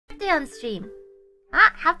birthday on stream.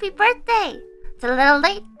 Ah, happy birthday! It's a little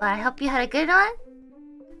late, but I hope you had a good one.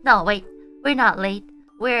 No, wait. We're not late.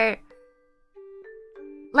 We're...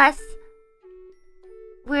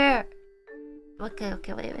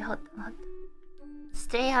 Okay, wait, hold on. It's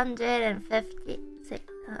 356.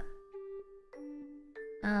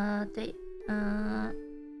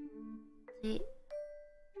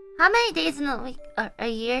 How many days in a week? A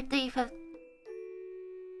year? 350.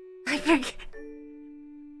 I forget.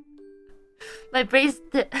 My brain's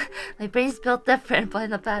built different, but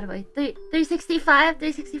in a bad way. 365.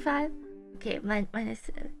 Okay, minus.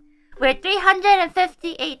 We're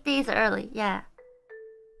 358 days early. Yeah.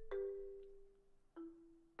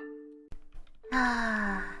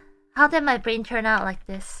 How did my brain turn out like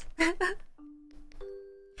this?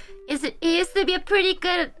 It used to be a pretty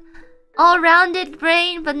good all-rounded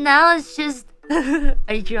brain, but now it's just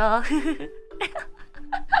I draw.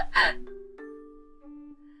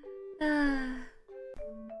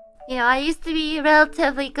 You know, I used to be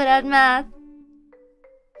relatively good at math.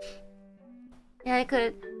 Yeah,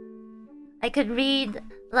 I could read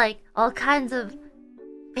like all kinds of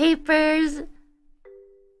papers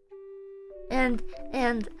and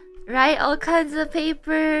write all kinds of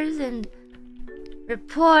papers and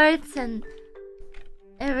reports and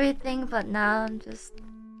everything, but now I'm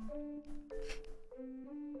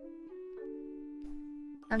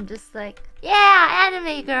just like, yeah,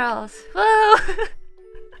 anime girls, woo!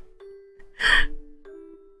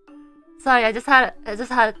 Sorry, I just had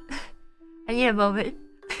I need a moment.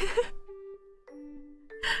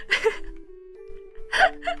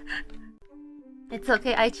 It's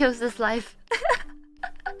okay, I chose this life.